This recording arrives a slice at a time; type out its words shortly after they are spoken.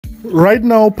Right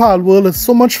now, Palworld is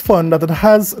so much fun that it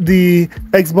has the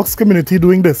Xbox community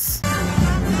doing this.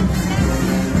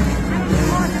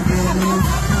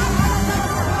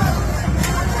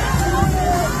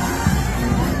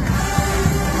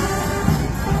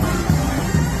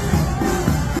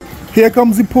 Here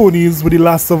comes the ponies with The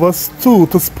Last of Us 2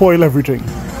 to spoil everything.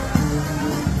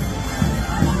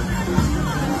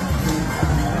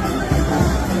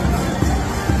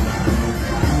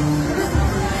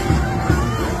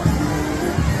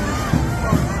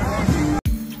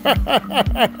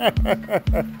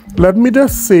 Let me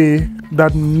just say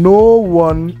that no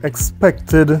one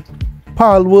expected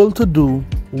Palworld to do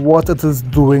what it is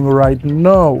doing right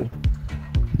now.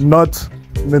 Not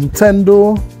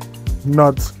Nintendo,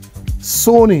 not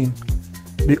Sony.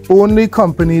 The only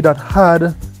company that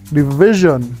had the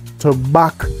vision to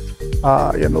back,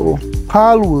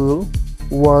 Palworld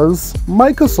was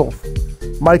Microsoft.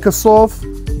 Microsoft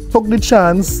took the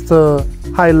chance to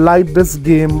highlight this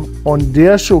game on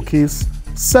their showcase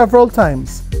several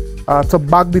times, to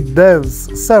back the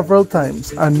devs several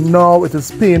times, and now it is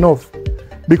paying off.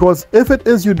 Because if it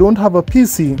is you don't have a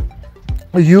PC,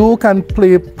 you can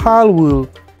play Palworld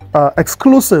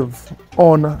exclusive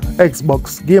on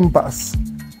Xbox Game Pass.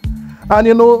 And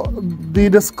the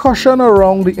discussion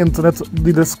around the internet,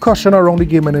 the discussion around the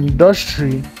gaming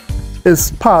industry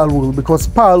is Palworld, because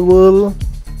Palworld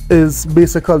is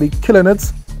basically killing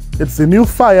it. It's the new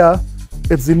fire,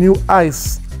 it's the new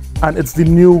ice, and it's the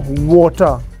new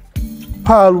water.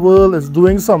 Palworld is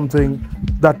doing something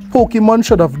that Pokémon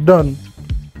should have done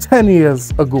 10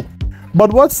 years ago.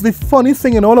 But what's the funny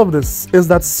thing in all of this is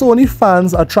that Sony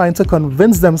fans are trying to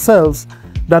convince themselves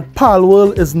that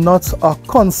Palworld is not a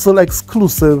console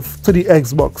exclusive to the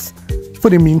Xbox for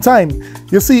the meantime.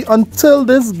 You see, until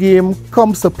this game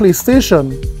comes to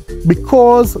PlayStation,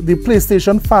 because the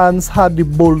PlayStation fans had the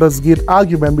Baldur's Gate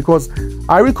argument, because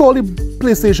I recall the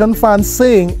PlayStation fans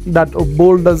saying that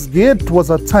Baldur's Gate was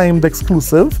a timed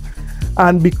exclusive,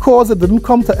 and because it didn't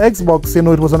come to Xbox,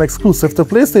 it was an exclusive to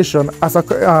PlayStation as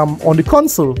on the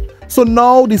console. So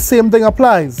now the same thing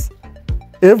applies.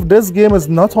 If this game is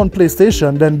not on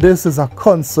PlayStation, then this is a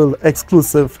console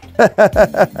exclusive.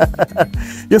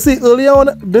 You see, earlier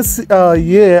on this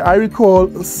year, I recall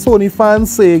Sony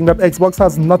fans saying that Xbox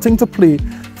has nothing to play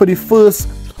for the first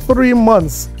 3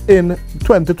 months in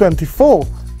 2024.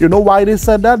 You know why they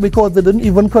said that? Because they didn't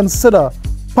even consider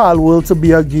Palworld to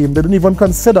be a game. They didn't even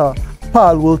consider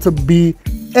Palworld to be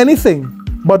anything.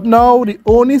 But now the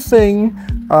only thing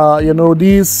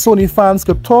these Sony fans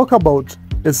could talk about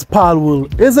is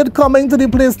Palworld. Is it coming to the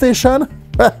PlayStation?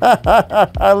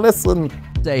 Listen.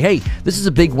 Say, hey, this is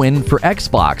a big win for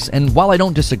Xbox, and while I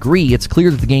don't disagree, it's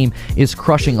clear that the game is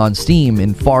crushing on Steam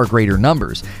in far greater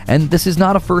numbers, and this is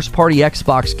not a first-party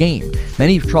Xbox game.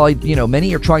 Many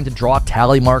are trying to draw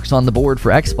tally marks on the board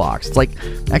for Xbox. It's like,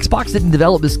 Xbox didn't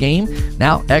develop this game.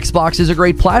 Now, Xbox is a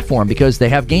great platform because they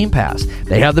have Game Pass,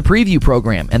 they have the preview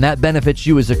program, and that benefits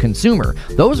you as a consumer.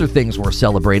 Those are things worth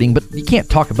celebrating, but you can't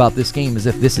talk about this game as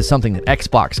if this is something that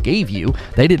Xbox gave you.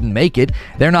 They didn't make it.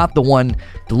 They're not the one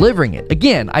delivering it.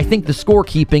 Again, I think the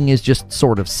scorekeeping is just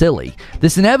sort of silly.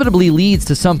 This inevitably leads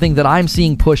to something that I'm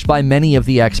seeing pushed by many of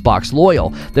the Xbox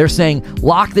loyal. They're saying,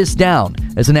 lock this down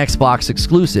as an Xbox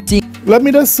exclusive. Let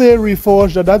me just say,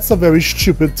 Reforge, that's a very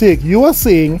stupid take. You are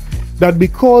saying that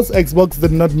because Xbox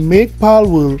did not make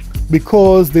Palworld,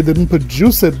 because they didn't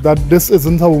produce it, that this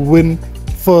isn't a win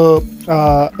for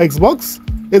Xbox.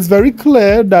 It's very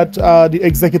clear that the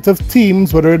executive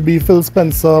teams, whether it be Phil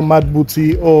Spencer, Matt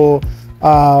Booty, or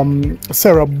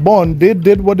Sarah Bond, they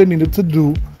did what they needed to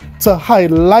do to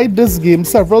highlight this game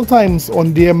several times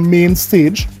on their main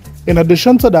stage. In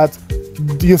addition to that,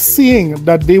 you're seeing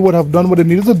that they would have done what they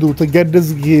needed to do to get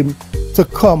this game to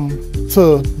come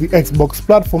to the Xbox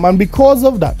platform, and because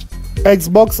of that,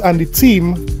 Xbox and the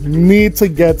team need to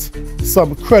get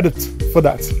some credit for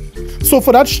that. So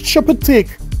for that stupid take,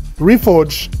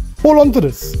 Reforge, hold on to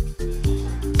this.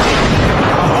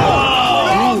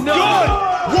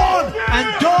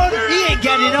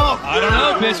 I don't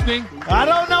know, Bisping. I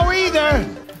don't know either.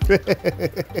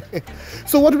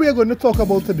 So what we are going to talk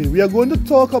about today, we are going to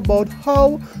talk about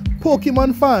how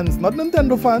Pokemon fans, not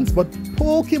Nintendo fans, but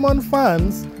Pokemon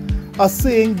fans are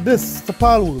saying this to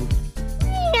Palworld.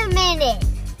 Wait a minute.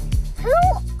 Who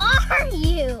are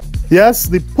you? Yes,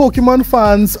 the Pokemon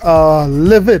fans are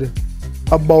livid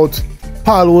about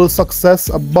Palworld's success,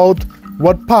 about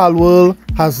what Palworld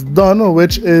has done,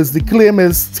 which is, the claim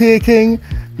is taking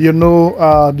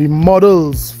the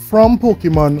models from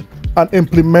Pokemon and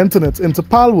implementing it into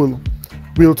Palworld.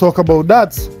 We'll talk about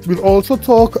that. We'll also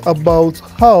talk about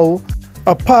how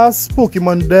A past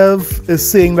Pokemon dev is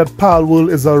saying that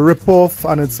Palworld is a ripoff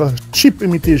and it's a cheap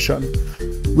imitation.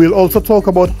 We'll also talk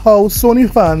about how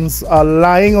Sony fans are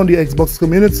lying on the Xbox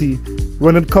community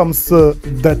when it comes to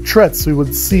death threats. We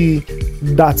would see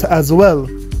that as well.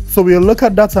 So we'll look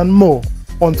at that and more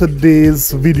on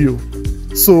today's video.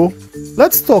 So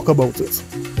let's talk about it.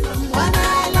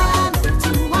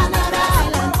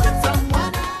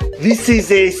 This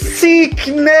is a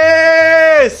sickness!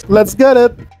 Let's get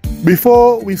it.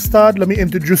 Before we start, let me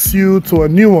introduce you to a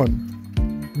new one.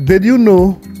 Did you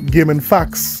know Gaming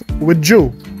Facts with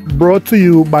Joe? Brought to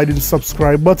you by the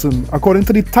subscribe button. According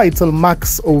to the Title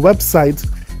Max website,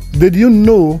 did you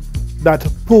know that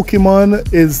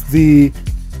Pokemon is the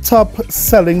top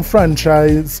selling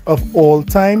franchise of all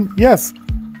time? Yes,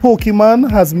 Pokemon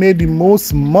has made the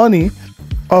most money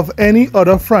of any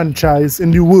other franchise in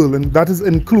the world, and that is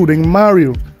including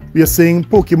Mario. We are saying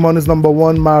Pokemon is number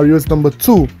 1, Mario is number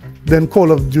 2, then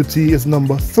Call of Duty is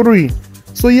number 3.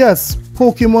 So yes,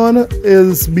 Pokemon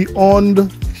is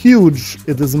beyond huge.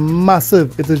 It is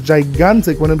massive. It is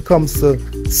gigantic when it comes to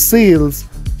sales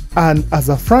and as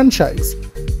a franchise.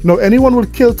 Now, anyone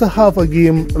would kill to have a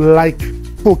game like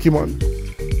Pokemon.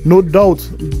 No doubt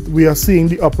we are seeing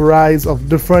the uprise of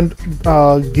different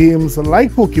games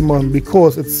like Pokemon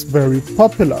because it's very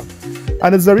popular.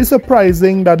 And it's very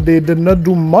surprising that they did not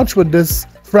do much with this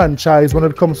franchise when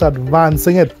it comes to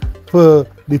advancing it for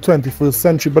the 21st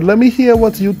century. But let me hear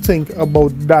what you think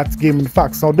about that Gaming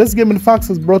Facts. Now, this Gaming Facts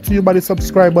is brought to you by the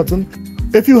subscribe button.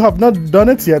 If you have not done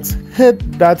it yet, hit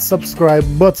that subscribe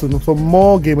button for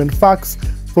more Gaming Facts,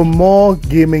 for more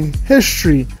gaming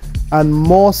history, and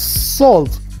more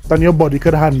salt than your body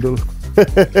could handle.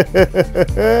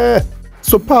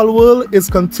 So Palworld is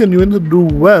continuing to do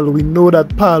well. We know that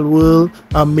Palworld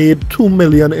made 2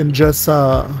 million in just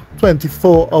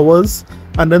 24 hours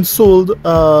and then sold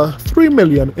 3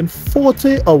 million in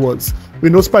 40 hours. We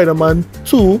know Spider-Man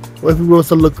 2, if we were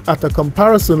to look at a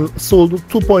comparison, sold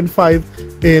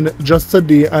 2.5 in just a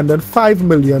day and then 5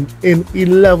 million in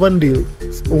 11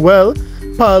 days. Well,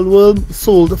 Palworld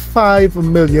sold 5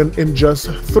 million in just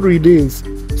 3 days.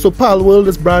 So Palworld,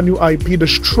 this brand new IP,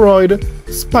 destroyed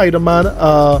Spider-Man,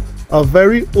 a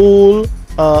very old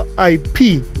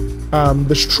IP,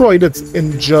 destroyed it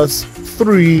in just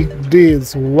 3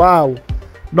 days. Wow.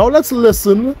 Now let's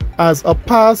listen as a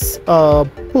past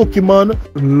Pokemon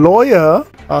lawyer,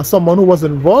 someone who was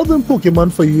involved in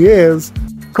Pokemon for years,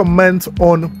 comment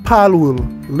on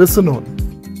Palworld. Listen on.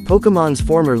 Pokemon's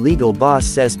former legal boss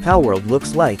says Palworld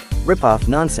looks like ripoff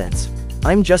nonsense.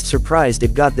 I'm just surprised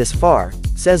it got this far,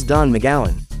 says Don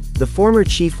McGowan. The former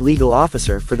chief legal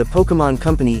officer for the Pokemon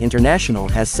Company International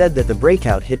has said that the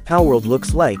breakout hit Palworld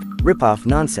looks like ripoff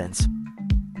nonsense.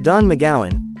 Don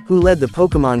McGowan, who led the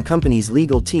Pokemon Company's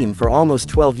legal team for almost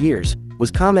 12 years,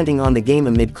 was commenting on the game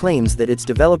amid claims that its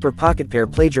developer Pocket Pair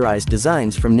plagiarized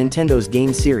designs from Nintendo's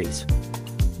game series.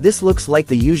 This looks like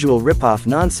the usual ripoff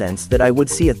nonsense that I would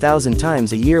see 1,000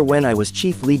 times a year when I was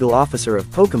chief legal officer of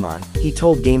Pokemon, he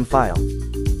told GameFile.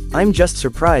 I'm just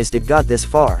surprised it got this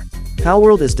far.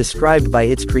 Palworld is described by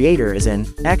its creator as an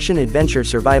action-adventure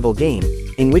survival game,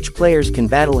 in which players can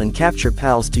battle and capture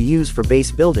pals to use for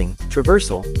base building,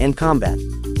 traversal, and combat.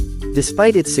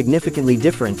 Despite its significantly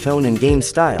different tone and game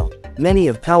style, many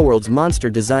of Palworld's monster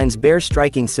designs bear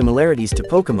striking similarities to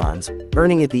Pokemon's,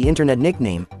 earning it the internet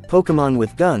nickname, Pokemon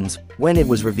with Guns, when it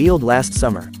was revealed last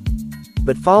summer.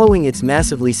 But following its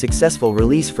massively successful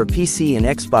release for PC and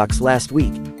Xbox last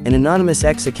week, an anonymous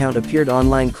X account appeared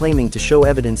online claiming to show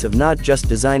evidence of not just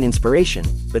design inspiration,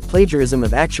 but plagiarism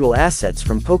of actual assets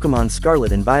from Pokemon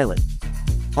Scarlet and Violet.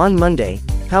 On Monday,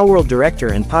 Palworld director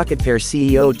and Pocket Pair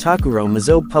CEO Takuro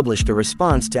Mizo published a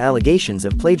response to allegations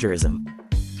of plagiarism.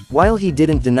 While he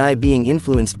didn't deny being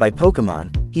influenced by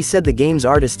Pokemon, he said the game's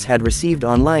artists had received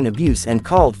online abuse and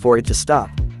called for it to stop.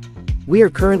 We are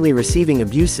currently receiving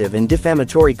abusive and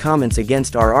defamatory comments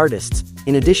against our artists,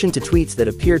 in addition to tweets that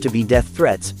appear to be death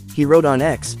threats, he wrote on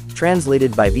X,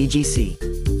 translated by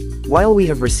VGC. While we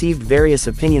have received various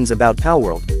opinions about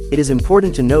Palworld, it is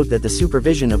important to note that the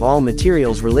supervision of all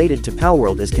materials related to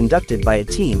Palworld is conducted by a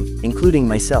team, including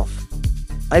myself.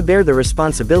 I bear the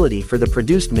responsibility for the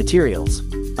produced materials.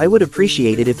 I would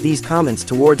appreciate it if these comments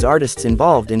towards artists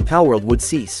involved in Palworld would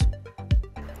cease.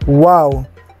 Wow.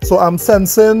 So I'm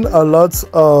sensing a lot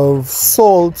of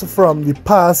salt from the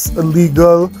past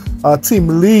legal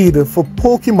team lead for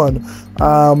Pokemon.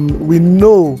 We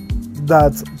know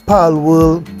that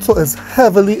Palworld is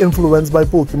heavily influenced by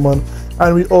Pokemon,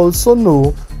 and we also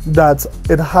know that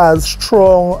it has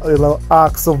strong,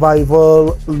 Ark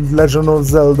Survival, Legend of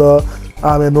Zelda,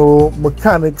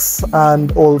 mechanics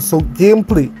and also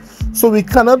gameplay. So we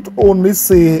cannot only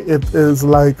say it is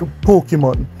like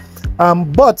Pokemon,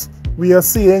 but we are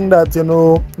seeing that, you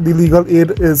know, the legal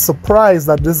aid is surprised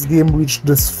that this game reached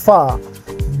this far.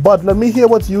 But let me hear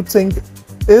what you think.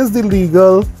 Is the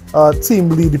legal team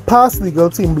lead, the past legal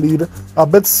team lead, a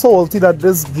bit salty that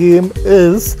this game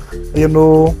is, you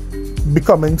know,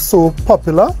 becoming so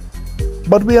popular?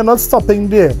 But we are not stopping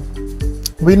there.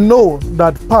 We know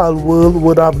that Palworld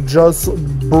would have just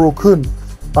broken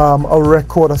a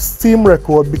record, a Steam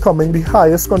record, becoming the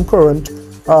highest concurrent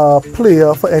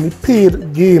player for any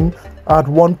paid game at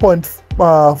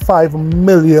 1.5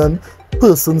 million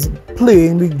persons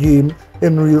playing the game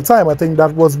in real time. I think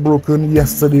that was broken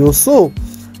yesterday or so.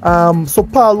 So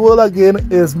Palworld again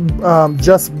is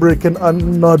just breaking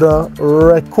another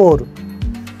record.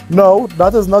 No,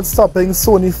 that is not stopping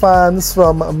Sony fans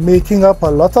from making up a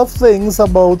lot of things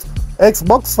about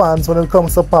Xbox fans when it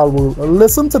comes to Palworld.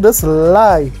 Listen to this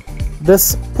lie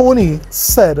this pony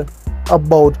said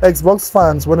about Xbox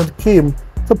fans when it came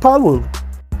to Palworld.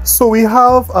 So we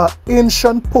have an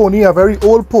ancient pony, a very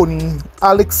old pony,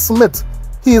 Alex Smith.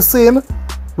 He is saying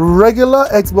regular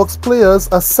Xbox players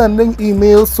are sending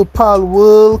emails to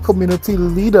Palworld community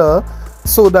leader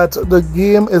so that the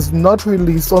game is not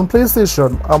released on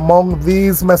PlayStation. Among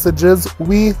these messages,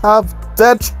 we have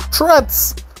death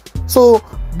threats. So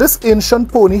this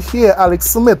ancient pony here, Alex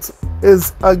Smith,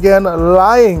 is again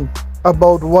lying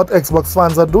about what Xbox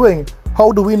fans are doing.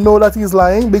 How do we know that he's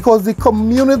lying? Because the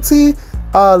community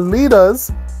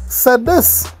leaders said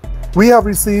this. We have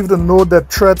received no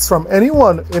death threats from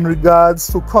anyone in regards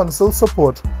to console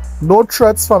support. No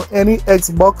threats from any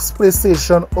Xbox,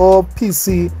 PlayStation, or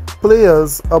PC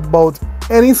players about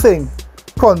anything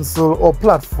console or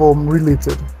platform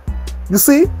related. You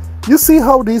see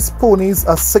how these ponies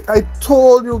are sick. I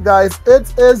told you guys,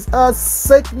 it is a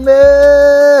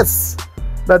sickness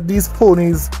that these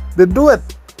ponies, they do it.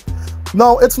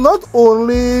 Now it's not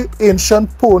only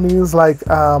ancient ponies like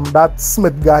that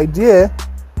Smith guy there.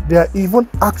 There are even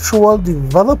actual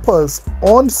developers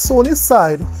on Sony's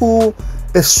side who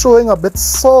is showing a bit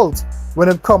salt when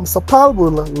it comes to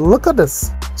Palworld. Look at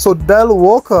this. So Del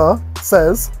Walker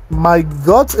says, my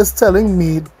gut is telling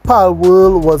me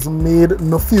Palworld was made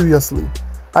nefariously.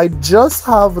 I just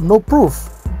have no proof,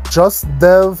 just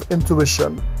dev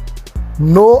intuition.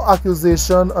 No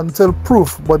accusation until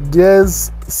proof, but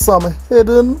there's some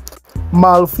hidden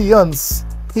malfeasance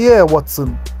here,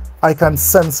 Watson. I can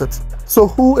sense it. So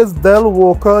who is Del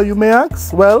Walker, you may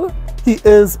ask? Well, he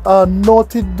is a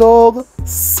Naughty Dog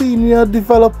senior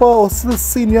developer or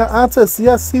senior artist.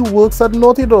 Yes, he works at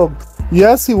Naughty Dog.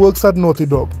 Yes, he works at Naughty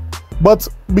Dog. But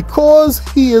because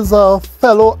he is a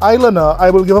fellow islander, I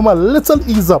will give him a little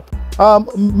ease up.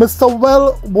 Mr.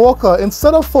 Well Walker,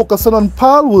 instead of focusing on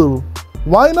Palworld,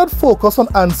 why not focus on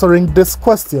answering this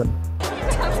question?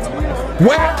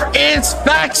 Where is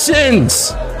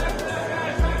factions?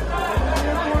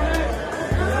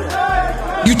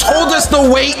 You told us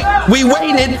to wait, we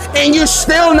waited, and you're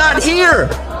still not here.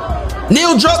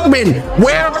 Neil Druckmann,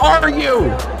 where are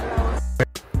you?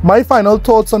 My final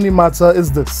thoughts on the matter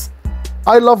is this.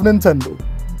 I love Nintendo.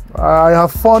 I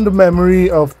have fond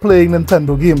memory of playing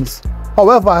Nintendo games.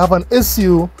 However, I have an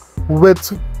issue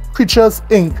with Creatures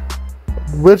Inc.,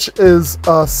 which is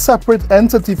a separate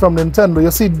entity from Nintendo. You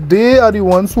see, they are the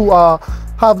ones who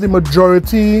have the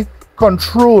majority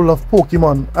control of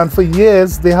Pokemon, and for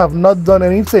years they have not done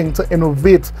anything to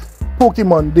innovate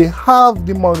Pokemon. They have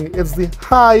the money. It's the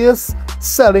highest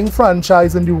selling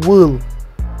franchise in the world.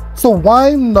 So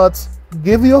why not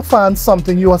give your fans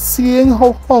something? You are seeing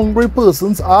how hungry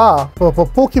persons are for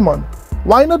Pokemon.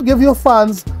 Why not give your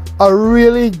fans a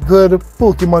really good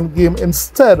Pokemon game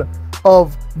instead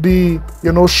of the,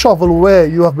 you know,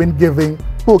 shovelware you have been giving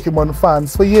Pokemon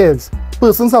fans for years?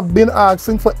 Persons have been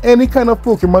asking for any kind of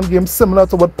Pokemon game similar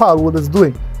to what Palworld is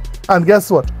doing. And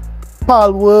guess what?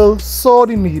 Palworld saw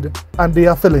the need and they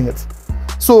are filling it.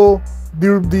 So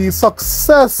the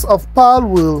success of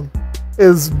Palworld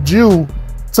is due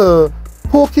to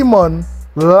Pokemon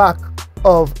lack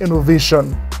of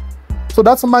innovation. So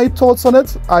that's my thoughts on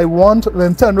it. I want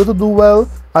Nintendo to do well.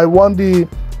 I want the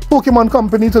Pokemon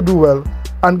company to do well.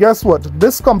 And guess what?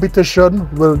 This competition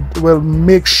will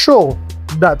make sure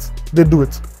that they do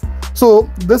it. So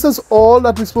this is all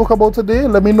that we spoke about today.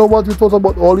 Let me know what you thought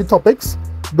about all the topics.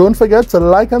 Don't forget to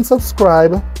like and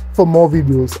subscribe for more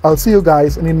videos. I'll see you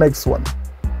guys in the next one.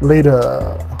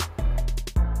 Later.